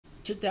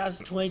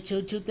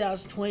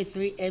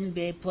2022-2023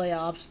 NBA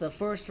playoffs. The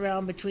first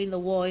round between the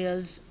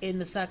Warriors and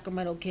the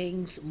Sacramento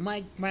Kings.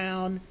 Mike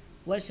Brown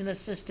was an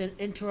assistant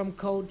interim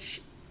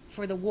coach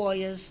for the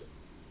Warriors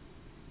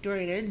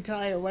during the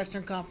entire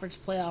Western Conference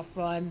playoff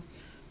run.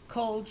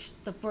 Coached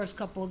the first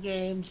couple of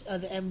games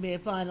of the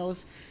NBA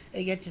Finals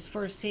against his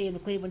first team, the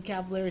Cleveland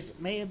Cavaliers. It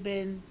may have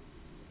been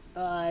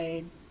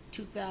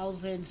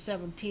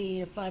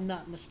 2017, if I'm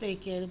not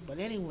mistaken. But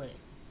anyway,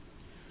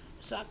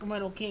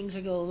 Sacramento Kings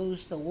are going to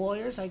lose to the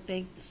Warriors. I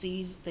think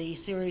the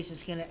series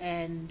is going to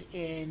end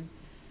in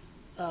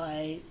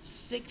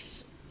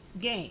 6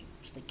 games.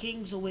 The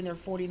Kings will win their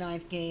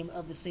 49th game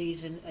of the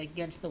season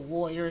against the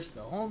Warriors.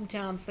 The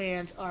hometown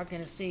fans are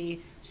going to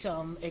see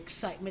some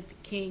excitement. The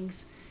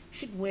Kings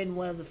should win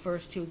one of the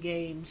first 2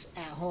 games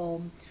at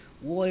home.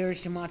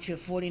 Warriors, Gematria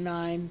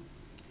 49.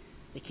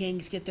 The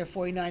Kings get their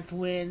 49th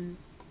win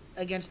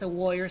against the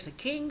Warriors. The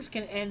Kings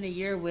can end the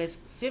year with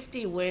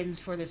 50 wins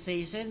for the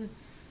season.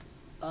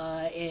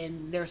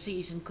 And their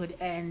season could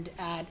end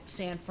at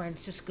San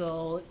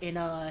Francisco in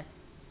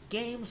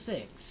Game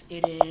 6.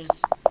 It is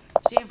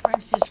San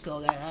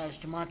Francisco that has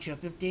Gematria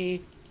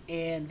 50,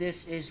 and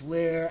this is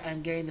where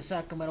I'm getting the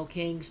Sacramento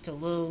Kings to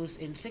lose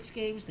in 6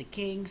 games. The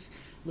Kings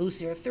lose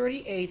their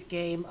 38th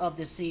game of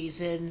the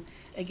season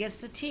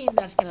against the team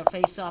that's going to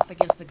face off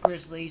against the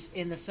Grizzlies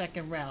in the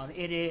second round.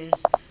 It is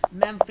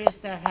Memphis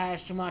that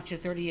has Gematria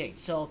 38.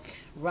 So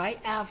right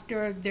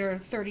after their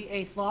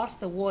 38th loss,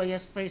 the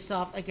Warriors face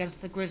off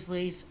against the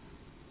Grizzlies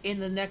in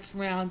the next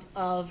round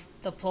of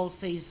the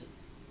postseason.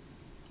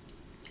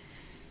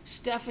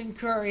 Stephen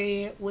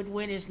Curry would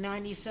win his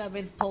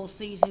 97th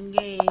postseason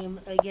game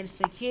against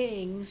the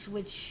Kings,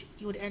 which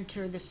he would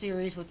enter the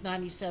series with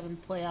 97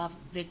 playoff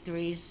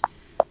victories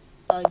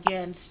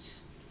against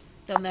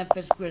the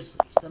Memphis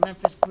Grizzlies. The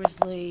Memphis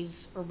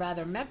Grizzlies, or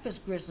rather Memphis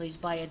Grizzlies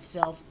by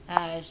itself,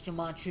 has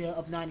Gematria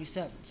of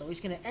 97. So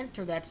he's going to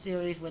enter that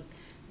series with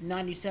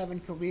 97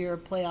 career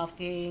playoff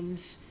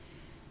games.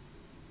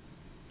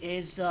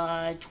 His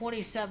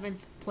 27th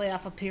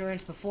playoff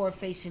appearance before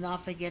facing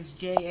off against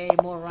J.A.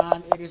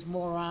 Morant. It is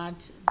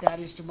Morant that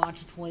is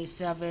Gematria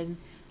 27.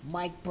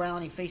 Mike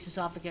Brown, he faces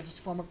off against his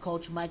former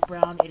coach Mike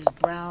Brown. It is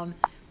Brown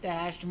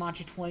that has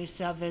Gematria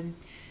 27.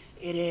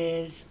 It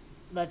is,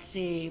 let's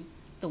see,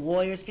 the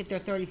Warriors get their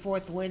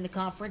 34th win in the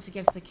conference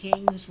against the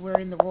Kings,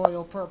 wearing the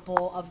royal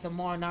purple of the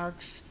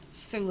Monarchs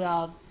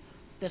throughout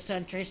the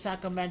century.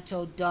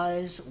 Sacramento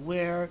does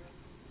wear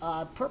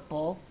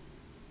purple.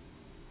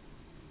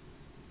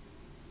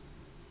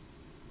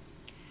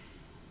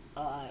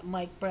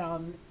 Mike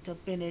Brown to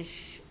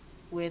finish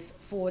with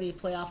 40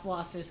 playoff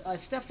losses.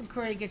 Stephen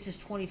Curry gets his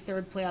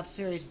 23rd playoff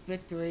series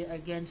victory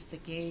against the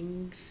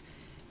Kings.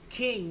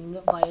 King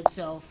by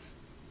itself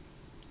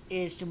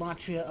is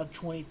Gematria of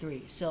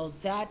 23. So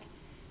that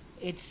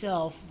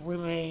itself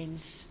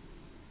remains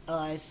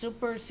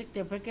super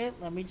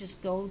significant. Let me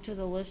just go to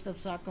the list of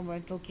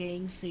Sacramento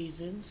Kings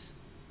seasons.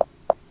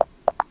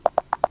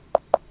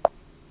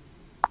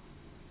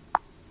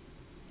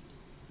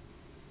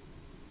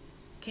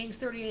 Kings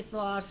 38th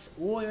loss.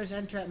 Warriors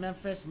enter at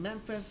Memphis.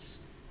 Memphis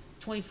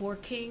 24.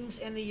 Kings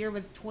end the year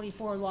with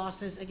 24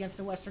 losses against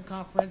the Western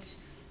Conference.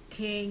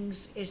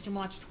 Kings is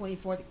Gematria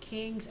 24. The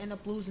Kings end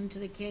up losing to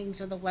the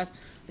Kings of the West.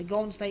 The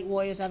Golden State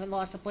Warriors haven't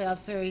lost a playoff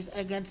series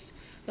against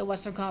the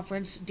Western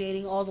Conference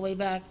dating all the way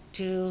back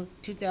to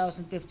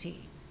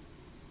 2015.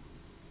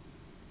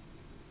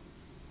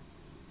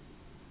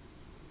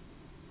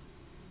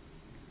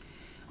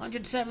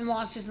 $107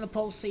 losses in the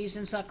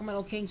postseason.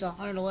 Sacramento Kings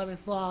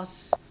 111th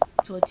loss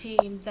to a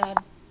team that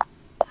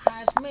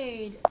has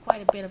made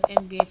quite a bit of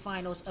NBA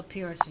Finals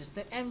appearances.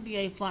 The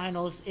NBA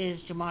Finals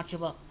is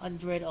Gematria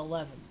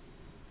 111.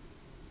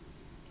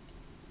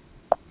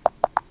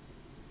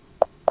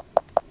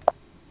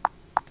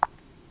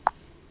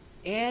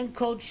 And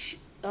Coach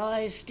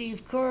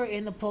Steve Kerr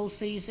in the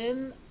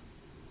postseason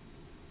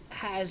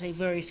has a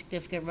very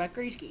significant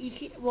record.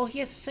 He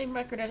has the same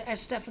record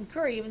as Stephen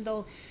Curry, even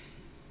though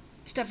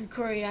Stephen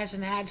Curry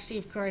hasn't had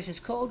Steve Kerr as his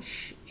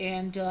coach,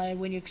 and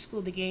when you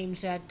exclude the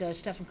games that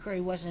Stephen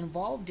Curry wasn't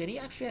involved in, he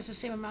actually has the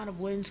same amount of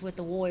wins with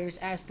the Warriors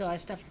as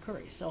Stephen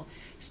Curry. So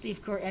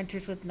Steve Kerr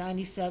enters with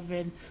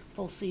 97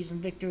 postseason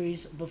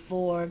victories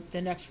before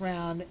the next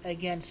round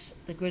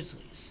against the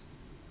Grizzlies.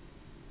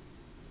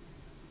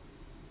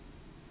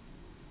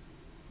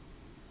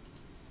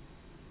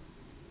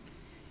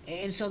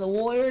 And so the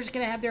Warriors are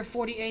going to have their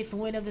 48th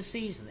win of the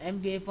season.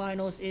 The NBA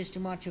Finals is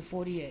Gematria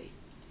 48.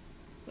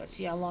 Let's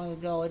see how long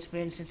ago it's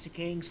been since the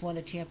Kings won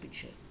the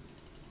championship.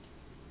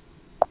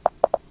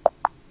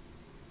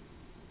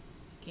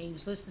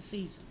 Kings list the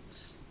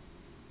seasons.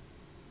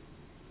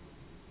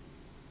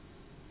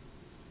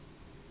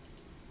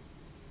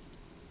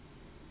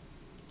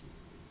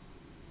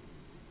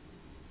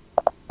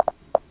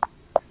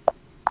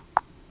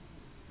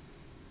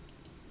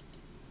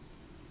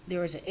 There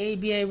was an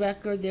ABA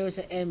record, there was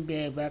an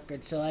NBA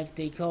record, so I've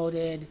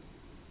decoded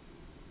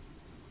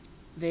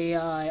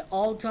the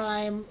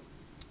all-time.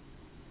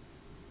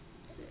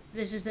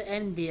 This is the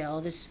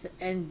NBL, this is the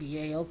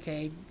NBA,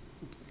 okay.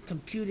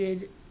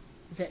 computed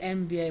the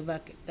NBA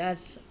record.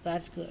 That's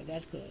good.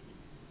 That's good.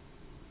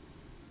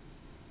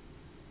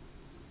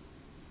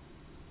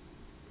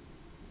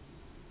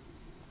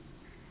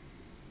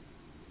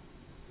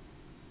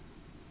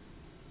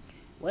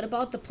 What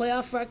about the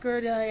playoff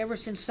record ever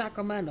since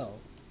Sacramento?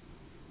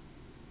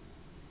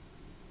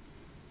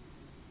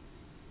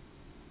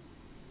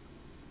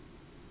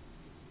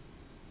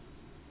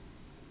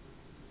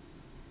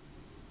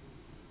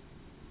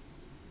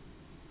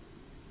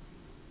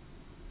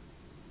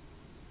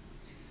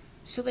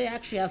 So they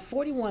actually have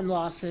 41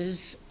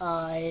 losses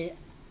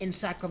in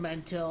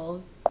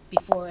Sacramento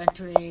before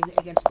entering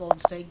against Golden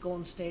State.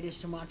 Golden State is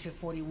too much at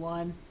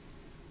 41.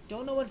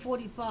 Don't know what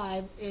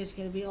 45 is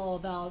going to be all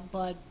about,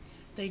 but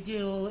they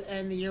do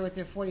end the year with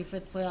their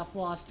 45th playoff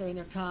loss during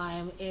their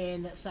time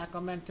in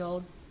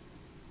Sacramento.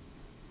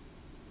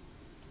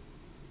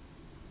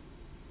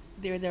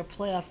 Their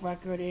playoff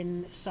record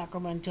in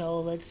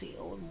Sacramento. Let's see,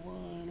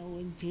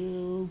 0-1,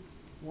 0-2,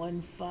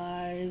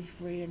 1-5,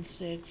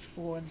 3-6,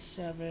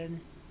 4-7,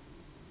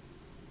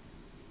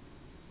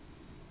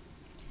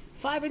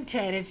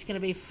 5-10. It's going to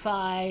be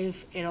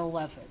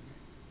 5-11.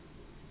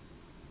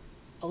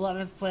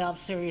 11th playoff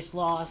series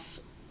loss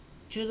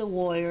to the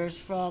Warriors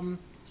from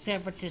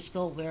San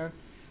Francisco, where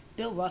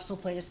Bill Russell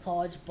played his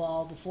college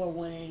ball before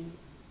winning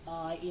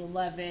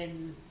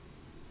 11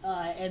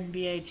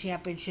 NBA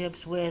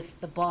championships with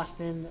the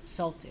Boston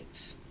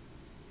Celtics.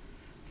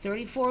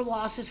 34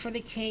 losses for the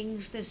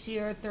Kings this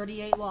year,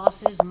 38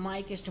 losses.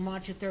 Mike is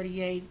Gematria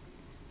 38.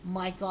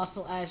 Mike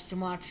also has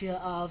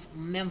Gematria of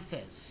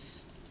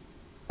Memphis.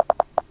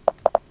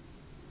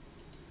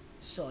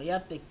 So,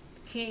 yep, the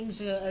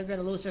Kings are going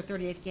to lose their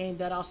 38th game.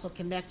 That also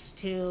connects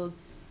to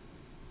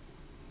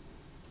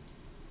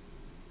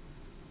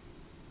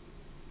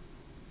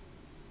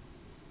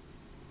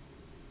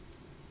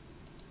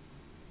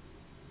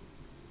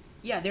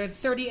their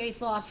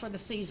 38th loss for the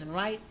season,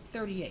 right?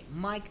 38.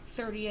 Mike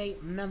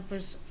 38,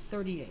 Memphis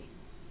 38.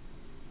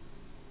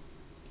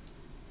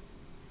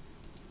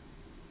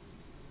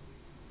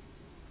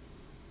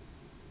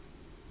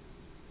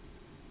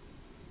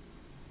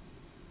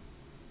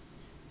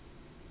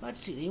 Let's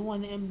see, they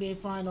won the NBA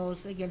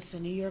Finals against the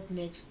New York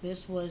Knicks.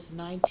 This was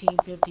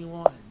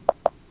 1951.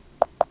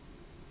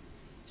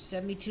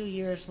 72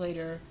 years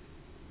later,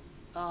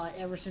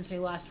 ever since they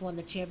last won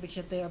the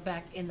championship, they are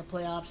back in the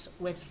playoffs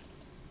with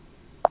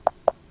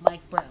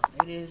Mike Brown.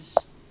 It is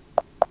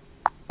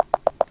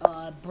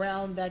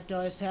Brown that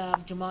does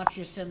have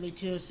Gematria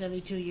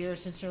 72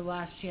 years since their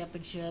last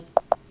championship.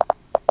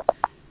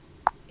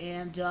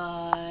 And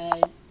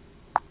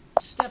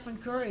Stephen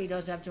Curry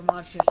does have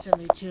Gematria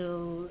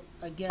 72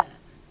 again.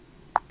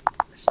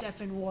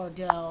 Stephen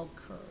Wardell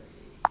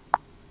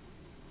Curry.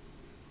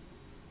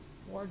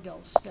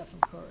 Wardell Stephen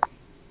Curry.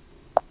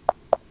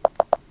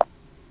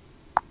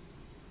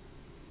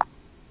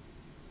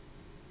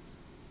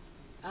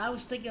 I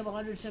was thinking of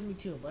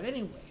 172, but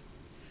anyway.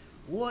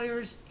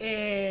 Warriors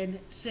in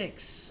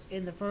 6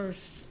 in the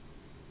first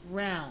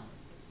round.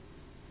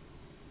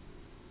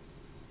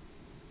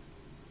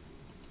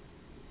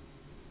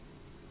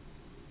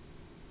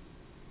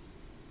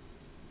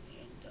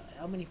 And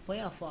how many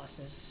playoff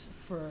losses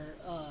for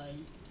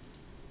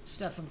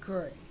Stephen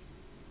Curry?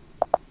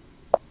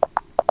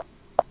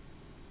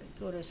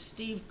 Go to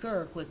Steve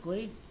Kerr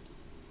quickly.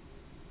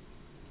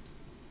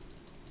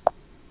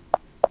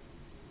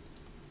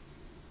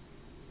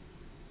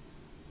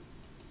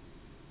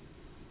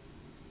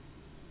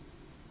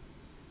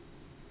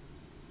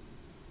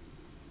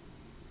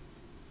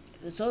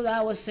 So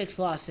that was 6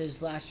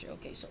 losses last year.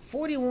 Okay, so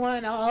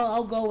 41.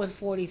 I'll go with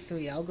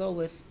 43. I'll go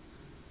with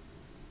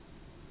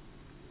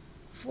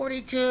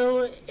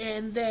 42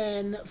 and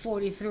then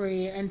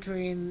 43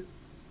 entering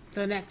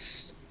the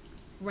next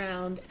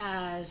round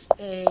as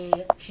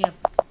a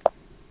champion.